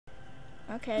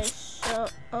Okay, so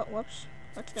oh whoops.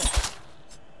 What's this?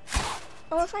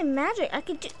 Oh, it's my magic. I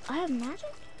have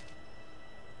magic?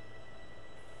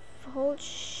 Hold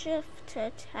shift to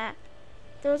attack.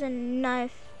 There was a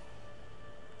knife.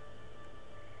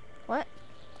 What?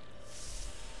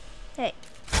 Hey.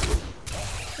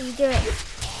 What are you doing?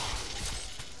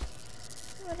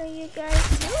 What are you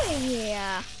guys doing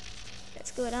here?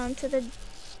 Let's go down to the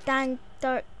dank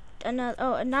dark.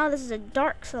 Oh, and now this is a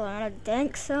dark cellar, not a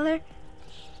dank cellar.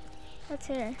 What's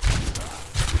here?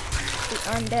 The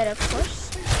undead, of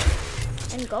course.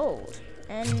 And gold.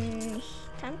 And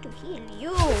time to heal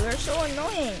you. You're so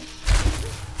annoying.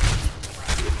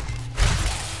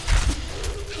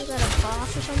 Is that a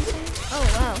boss or something? Oh,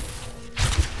 wow.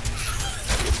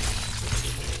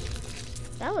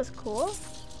 That was cool.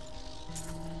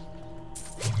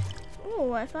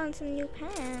 Ooh, I found some new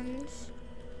pans.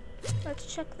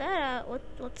 Let's check that out.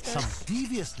 What's this? Some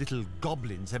devious little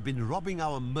goblins have been robbing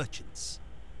our merchants.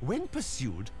 When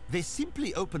pursued, they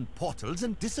simply open portals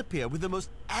and disappear with the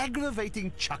most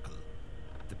aggravating chuckle.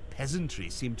 The peasantry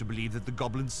seem to believe that the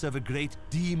goblins serve a great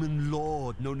demon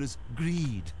lord known as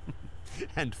Greed.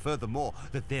 And furthermore,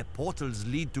 that their portals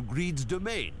lead to Greed's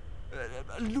domain.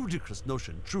 A ludicrous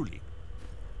notion, truly.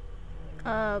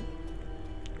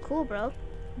 Cool, bro.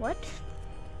 What?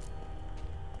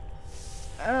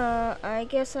 I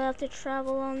guess I have to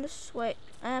travel on this way.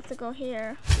 I have to go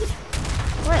here.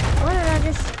 What did I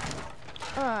just...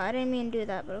 Oh, I didn't mean to do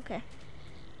that, but okay.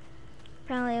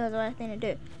 Apparently it was the right thing to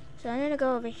do. So I need to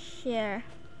go over here.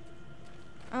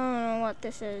 I don't know what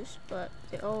this is, but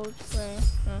the old way.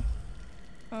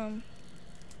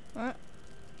 What?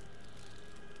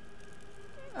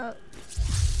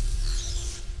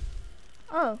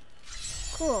 Oh,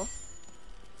 cool.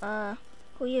 Who are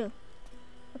you?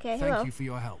 Okay, hello. Thank you for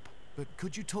your help, but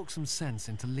could you talk some sense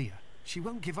into Leah? She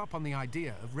won't give up on the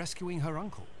idea of rescuing her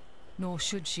uncle. Nor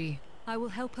should she. I will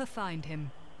help her find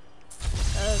him.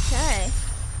 Okay.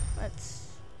 Let's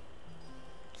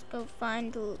go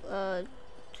find, who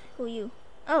are you?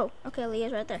 Oh, okay,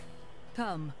 Leah's right there.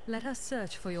 Come, let us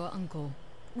search for your uncle.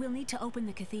 We'll need to open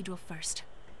the cathedral first.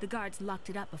 The guards locked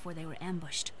it up before they were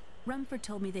ambushed. Rumford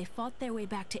told me they fought their way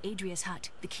back to Adria's hut.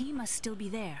 The key must still be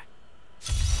there.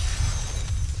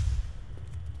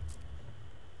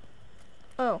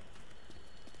 Oh.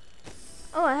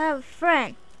 Oh, I have a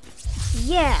friend.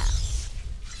 Yeah.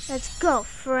 Let's go,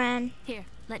 friend. Here,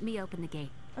 let me open the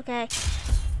gate. Okay.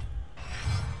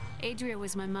 Adria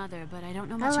was my mother, but I don't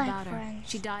know much about her.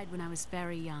 She died when I was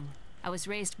very young. I was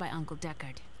raised by Uncle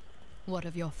Deckard. What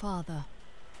of your father?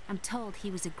 I'm told he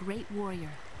was a great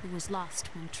warrior who was lost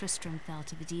when Tristram fell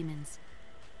to the demons.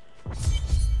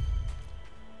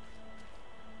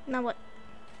 Now what?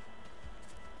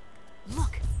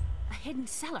 Look! A hidden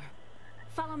cellar.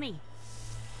 Follow me.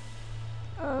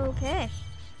 Okay.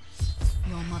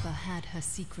 Your mother had her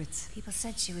secrets. People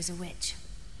said she was a witch,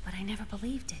 but I never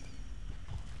believed it.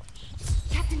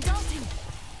 Captain Dalton!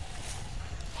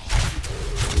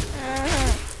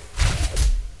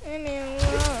 Leave me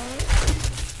alone.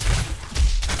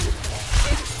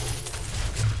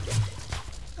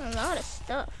 A lot of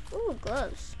stuff. Ooh,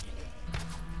 gloves.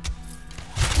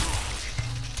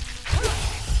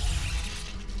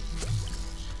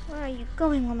 Where are you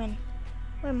going, woman?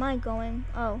 Where am I going?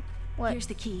 Oh, what? Here's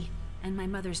the key, and my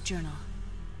mother's journal.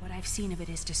 What I've seen of it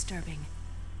is disturbing.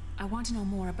 I want to know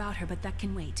more about her, but that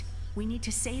can wait. We need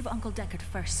to save Uncle Deckard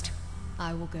first.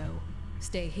 I will go.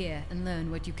 Stay here and learn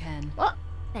what you can. What?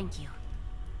 Thank you.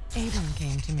 Aiden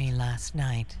came to me last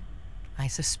night. I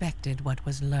suspected what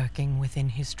was lurking within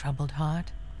his troubled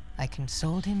heart. I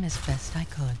consoled him as best I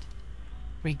could.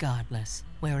 Regardless,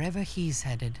 wherever he's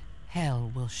headed,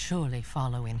 hell will surely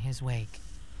follow in his wake.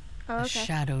 Oh, okay. The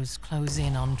shadows close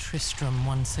in on Tristram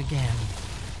once again.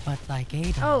 But like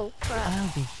Aiden, Oh, crap.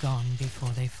 I'll be gone before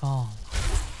they fall.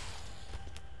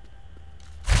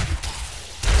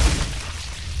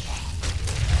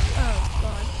 Oh,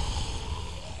 God.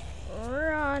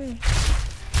 Run.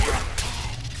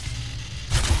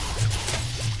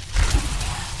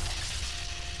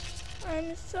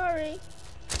 I'm sorry.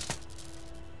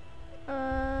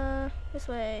 This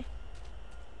way.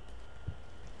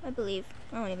 I believe.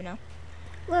 I don't even know.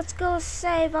 Let's go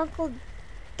save Uncle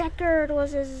Deckard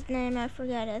was his name. I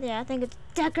forget it. Yeah, I think it's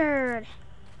Deckard.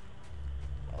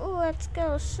 Let's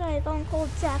go save Uncle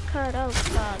Deckard. Oh,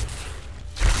 God.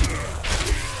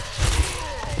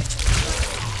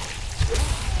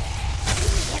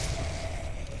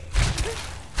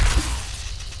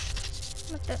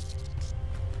 What the?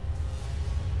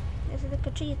 This is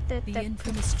The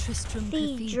infamous Tristram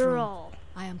Cathedral.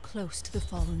 I am close to the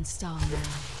fallen star now.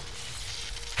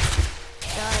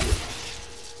 Die.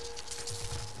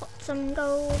 some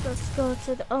gold. Let's go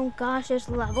to the, oh gosh, there's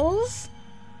levels?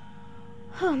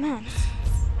 Oh man.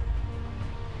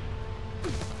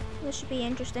 This should be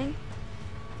interesting.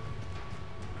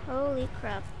 Holy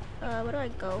crap. Where do I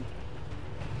go?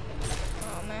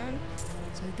 Oh man.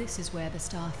 So this is where the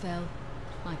star fell.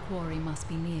 My quarry must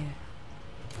be near.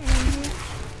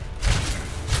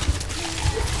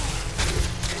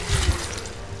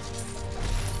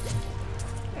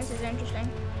 This is interesting.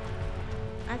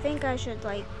 I think I should,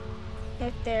 like,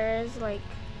 if there is, like,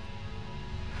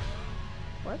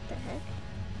 what the heck?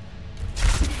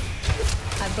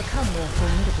 I've become more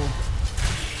formidable.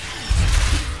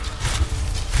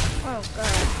 Oh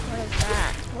god, what is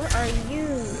that? What are you?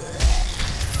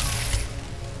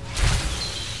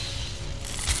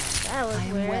 That was I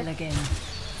am weird. well again.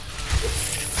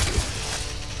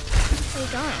 Where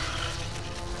you going?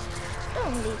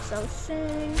 Don't leave so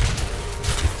soon.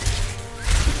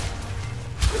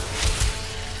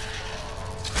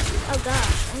 Oh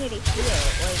gosh, I need to heal,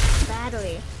 like,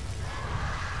 badly.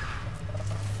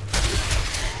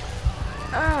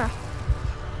 Ah!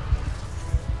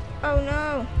 Oh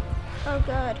no! Oh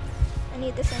god. I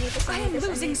need this, I need this, I need this, I need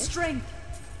losing this. strength.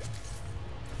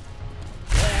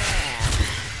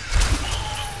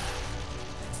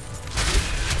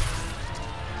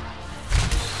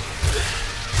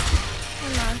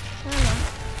 Come on, come on.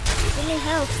 Give me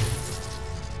health.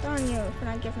 Darn you for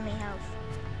not giving me health.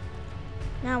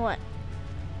 Now what?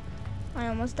 I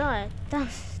almost died.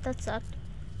 That sucked.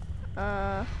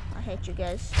 I hate you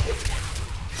guys.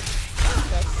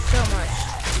 Guys, so much.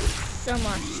 So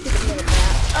much. Stupid little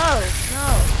bat. Oh, no.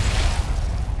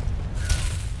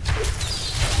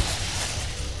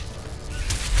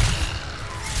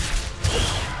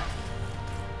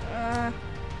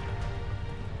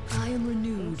 I am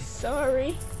renewed.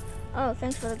 Sorry. Oh,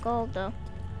 thanks for the gold, though.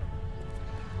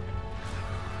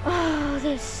 Oh,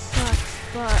 this sucks,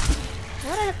 but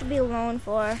what do I have to be alone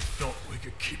for? Thought we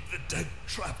could keep the dead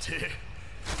trapped here.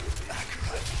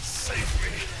 Akarat, save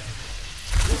me.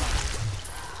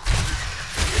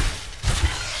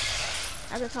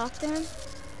 I have to talk to him?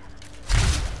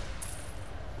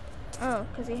 Oh,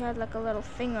 because he had like a little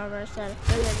thing over his head. I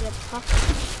figured you have to talk to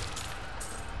him.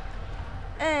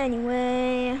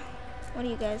 Anyway, what do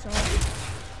you guys want?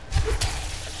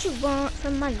 What you want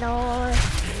from my lord?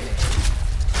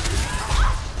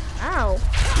 Ow.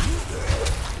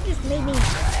 You just made me...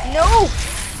 No!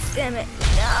 Damn it.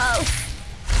 No!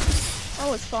 I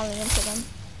was falling into them.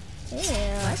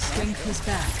 Yeah. My strength is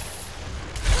back.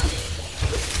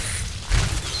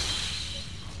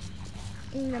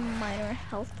 The minor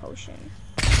health potion.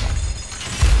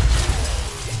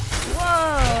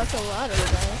 Whoa, that's a lot of you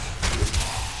guys.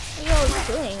 What are you all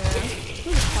doing, man?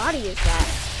 Whose body is that?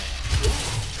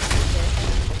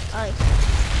 Oh.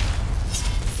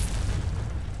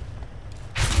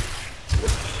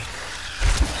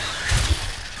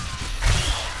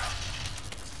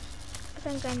 I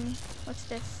think I'm... What's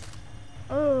this?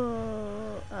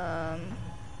 Oh,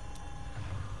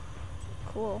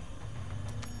 cool.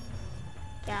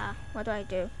 Yeah, what do I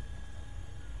do?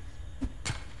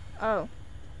 Oh.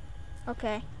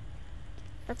 Okay.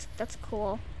 That's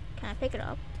cool. Can I pick it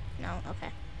up? No,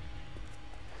 okay.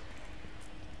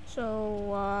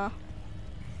 So,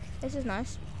 this is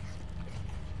nice.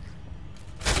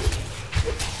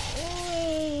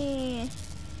 Whee!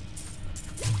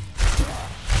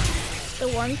 The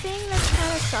one thing that's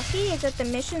kind of sucky is that the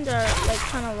missions are, like,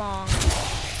 kind of long.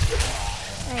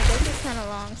 Hey, this is kind of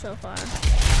long so far.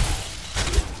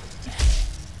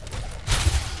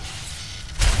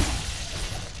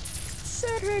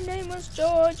 Said her name was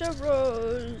Georgia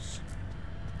Rose.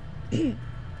 That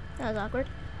was awkward.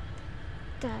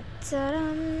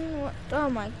 What? Oh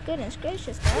my goodness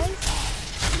gracious, guys.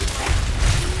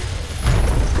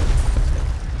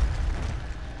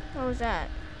 What was that?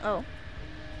 Oh.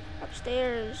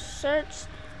 Upstairs. Search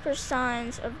for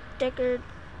signs of Deckard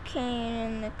Cain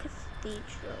in the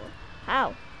cathedral.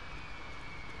 How?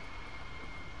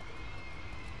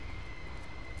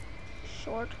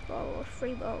 Short bow or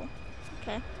free bow.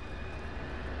 Okay.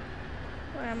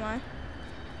 Where am I?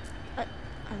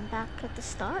 I'm back at the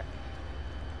start.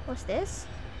 What's this?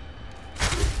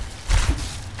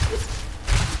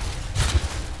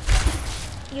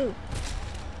 You.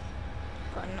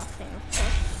 Got nothing, of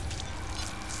course.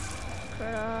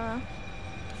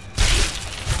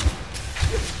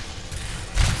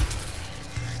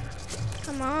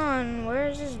 Come on,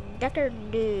 where's this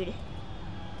Deckard dude?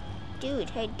 Dude,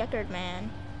 hey Deckard man.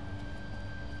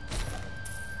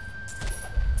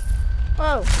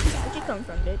 Whoa, where'd you come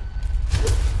from, dude?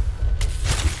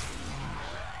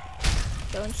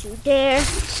 Don't you dare.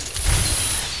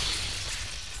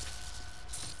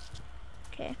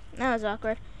 That was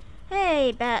awkward.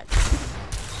 Hey, bats.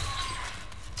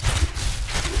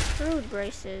 Food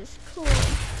braces. Cool.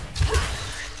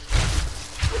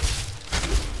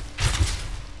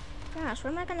 Gosh,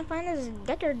 where am I gonna find this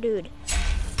Decker dude?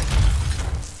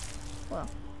 Well.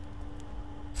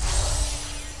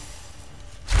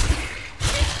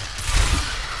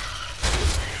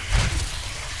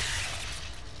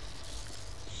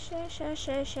 Shush.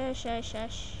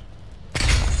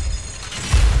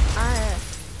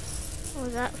 What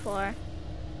was that for?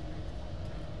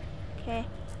 Okay.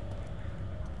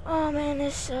 Oh man,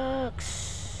 this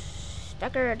sucks.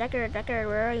 Decker,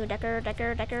 where are you? Decker.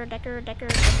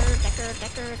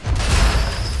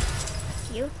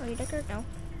 You? Are you Decker? No.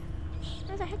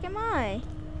 Where the heck am I?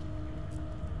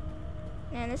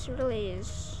 Man, this really is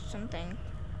something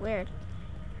weird.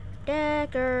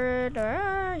 Decker, where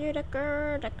are you?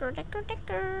 Decker.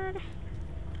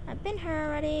 I've been here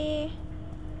already.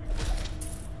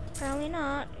 Apparently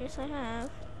not. Yes, I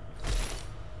have.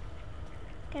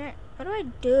 What do I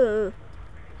do?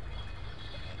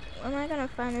 Am I gonna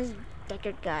find this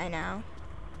Deckard guy now?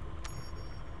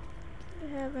 Do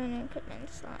you have any equipment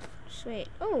slot? Sweet.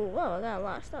 Oh, whoa, I got a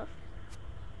lot of stuff.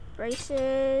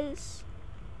 Braces.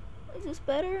 Is this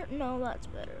better? No, that's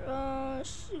better.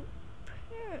 Super.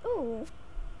 Oh,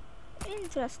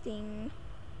 interesting.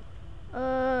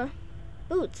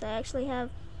 Boots. I actually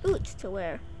have boots to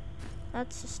wear.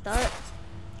 That's a start.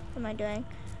 What am I doing?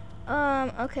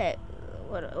 Okay.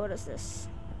 What is this?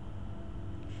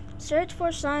 Search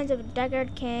for signs of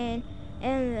Deckard Cain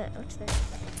and the, what's this?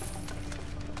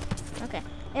 Okay,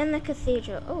 in the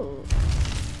cathedral. Oh,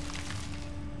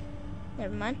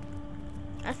 never mind.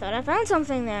 I thought I found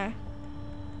something there.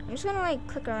 I'm just gonna like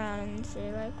click around and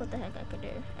see like what the heck I could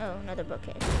do. Oh, another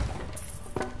bookcase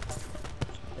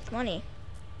with money.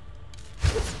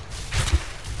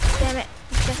 Damn it,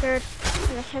 Deckard!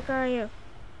 Where the heck are you?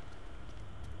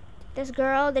 This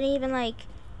girl didn't even like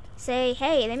say,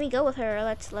 "Hey, let me go with her.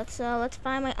 Let's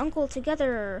find my uncle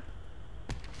together."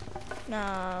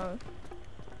 No.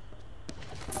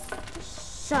 This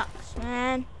sucks,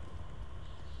 man.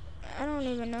 I don't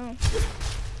even know.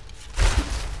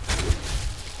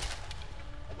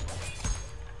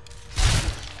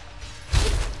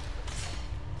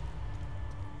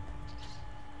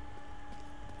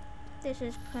 This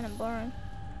is kind of boring.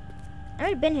 I've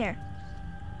already been here.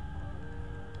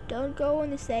 Don't go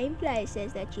in the same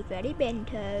places that you've already been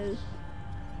to.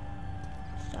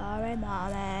 Sorry,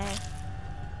 Mommy.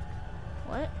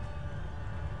 What?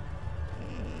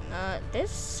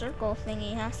 This circle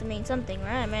thingy has to mean something,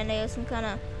 right? Man, there's some kind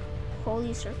of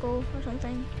holy circle or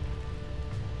something.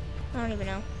 I don't even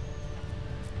know.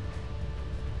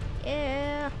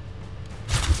 Yeah.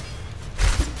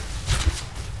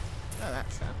 Oh, that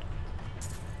sucked.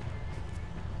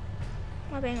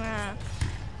 Mopping rack.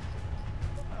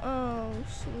 Oh,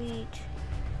 sweet.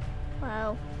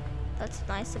 Wow. That's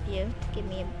nice of you to give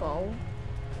me a bowl.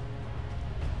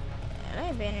 Have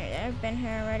I been here? I've been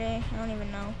here already. I don't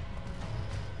even know.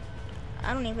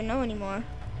 I don't even know anymore.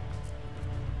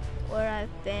 Where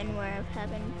I've been, where I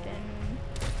haven't been.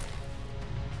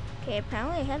 Okay,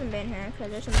 apparently I haven't been here because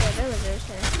there's some dead villagers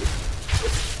here.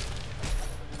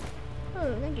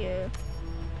 Oh, thank you.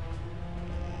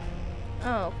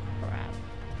 Oh, crap.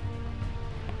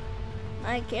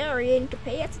 My carrying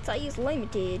capacity is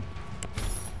limited.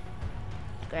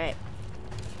 Great.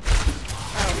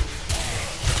 Oh.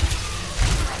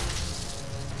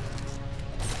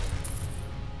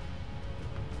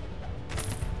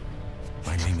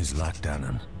 My name is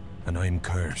Lachdanan, and I'm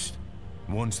cursed.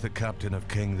 Once the captain of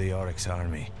King Leoric's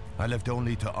army, I lived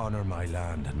only to honor my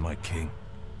land and my king.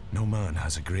 No man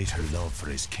has a greater love for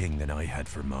his king than I had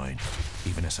for mine,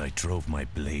 even as I drove my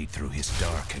blade through his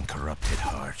dark and corrupted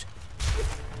heart.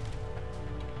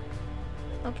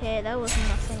 Okay, that was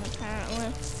nothing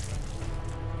apparently.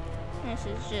 This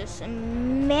is just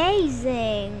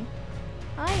amazing.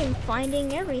 I am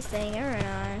finding everything, aren't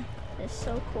I? This is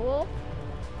so cool.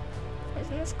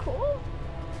 Isn't this cool?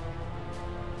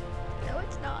 No,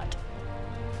 it's not.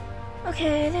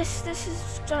 Okay, this is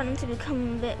starting to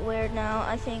become a bit weird now.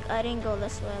 I think I didn't go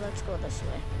this way. Let's go this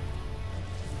way.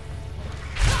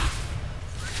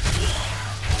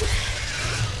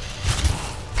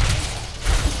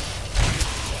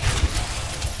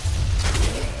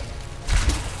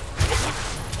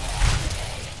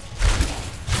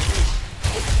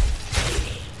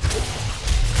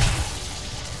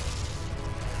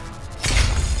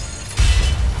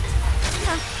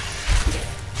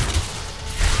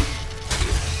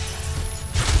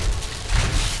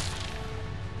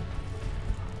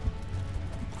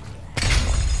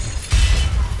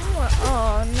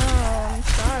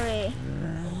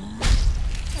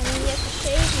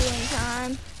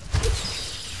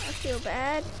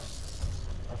 bad.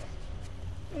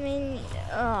 I mean,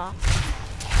 oh.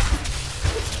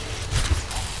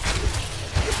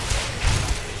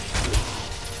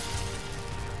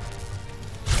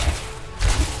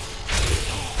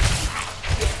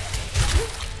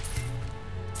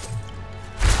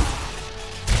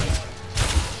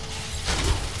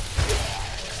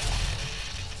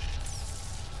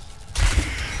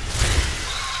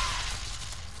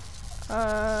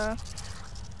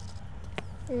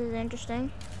 This is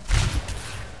interesting.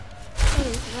 What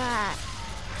is that?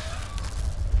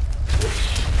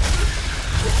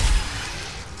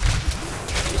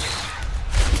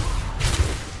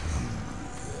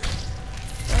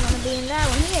 Don't want to be in that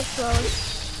when he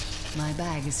explodes. My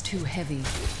bag is too heavy.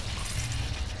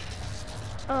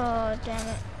 Oh, damn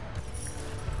it.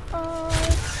 Oh, I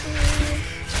see.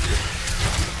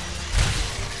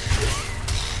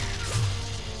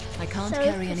 I can't So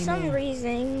carry for any some more.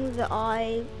 reason,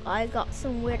 I got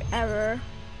some weird error,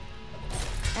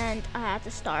 and I had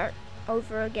to start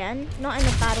over again. Not in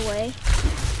a bad way,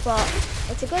 but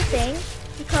it's a good thing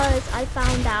because I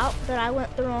found out that I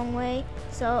went the wrong way,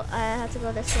 so I had to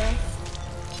go this way.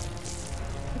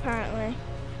 Apparently.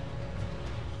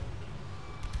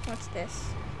 What's this?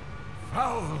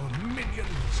 Foul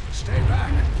minions, stay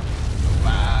back!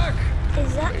 Back!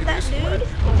 Is that that dude?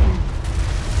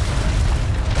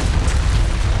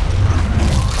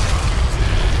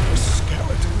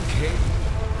 Skeleton King.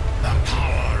 The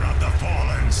power of the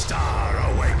fallen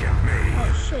star awakened me.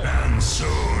 Oh shit. And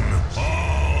soon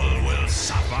all will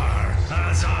suffer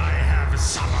as I have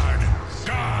suffered.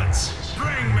 Gods,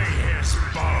 bring me his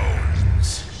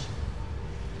bones.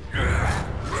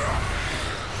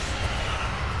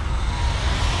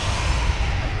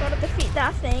 Gotta defeat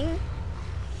that thing.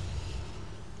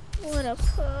 What a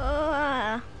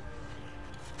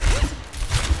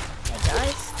Hey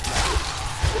guys.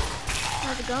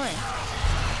 How's it going?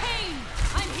 Pain!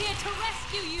 I'm here to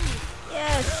rescue you!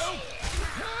 Yes.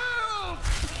 Help!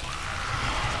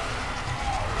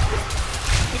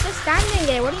 It's just standing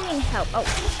there. What do you mean help? Oh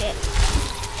shit.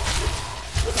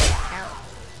 Help.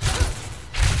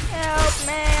 Help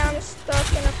me, I'm stuck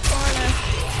in a corner.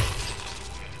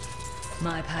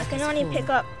 My pack I can is only full. pick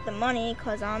up the money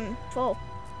because I'm full.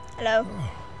 Hello.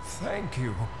 Thank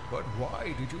you, but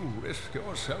why did you risk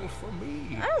yourself for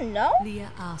me? I don't know.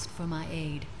 Leah asked for my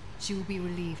aid. She will be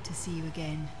relieved to see you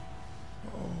again.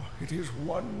 Oh, it is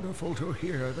wonderful to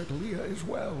hear that Leah is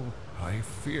well. I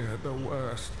feared the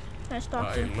worst. Can I stop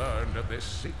I you? learned of this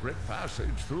secret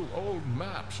passage through old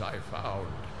maps I found.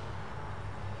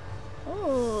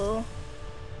 Ooh.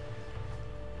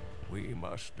 We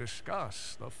must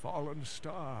discuss the fallen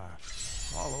star.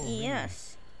 Follow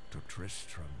Yes. me to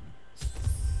Tristram.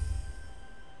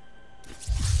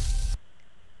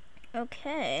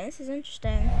 Okay, this is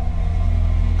interesting.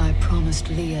 I promised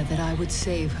Leah that I would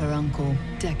save her uncle,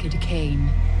 Deckard Cain.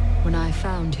 When I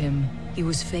found him, he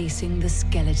was facing the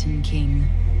Skeleton King.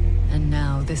 And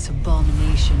now this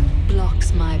abomination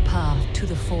blocks my path to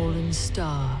the fallen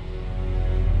star.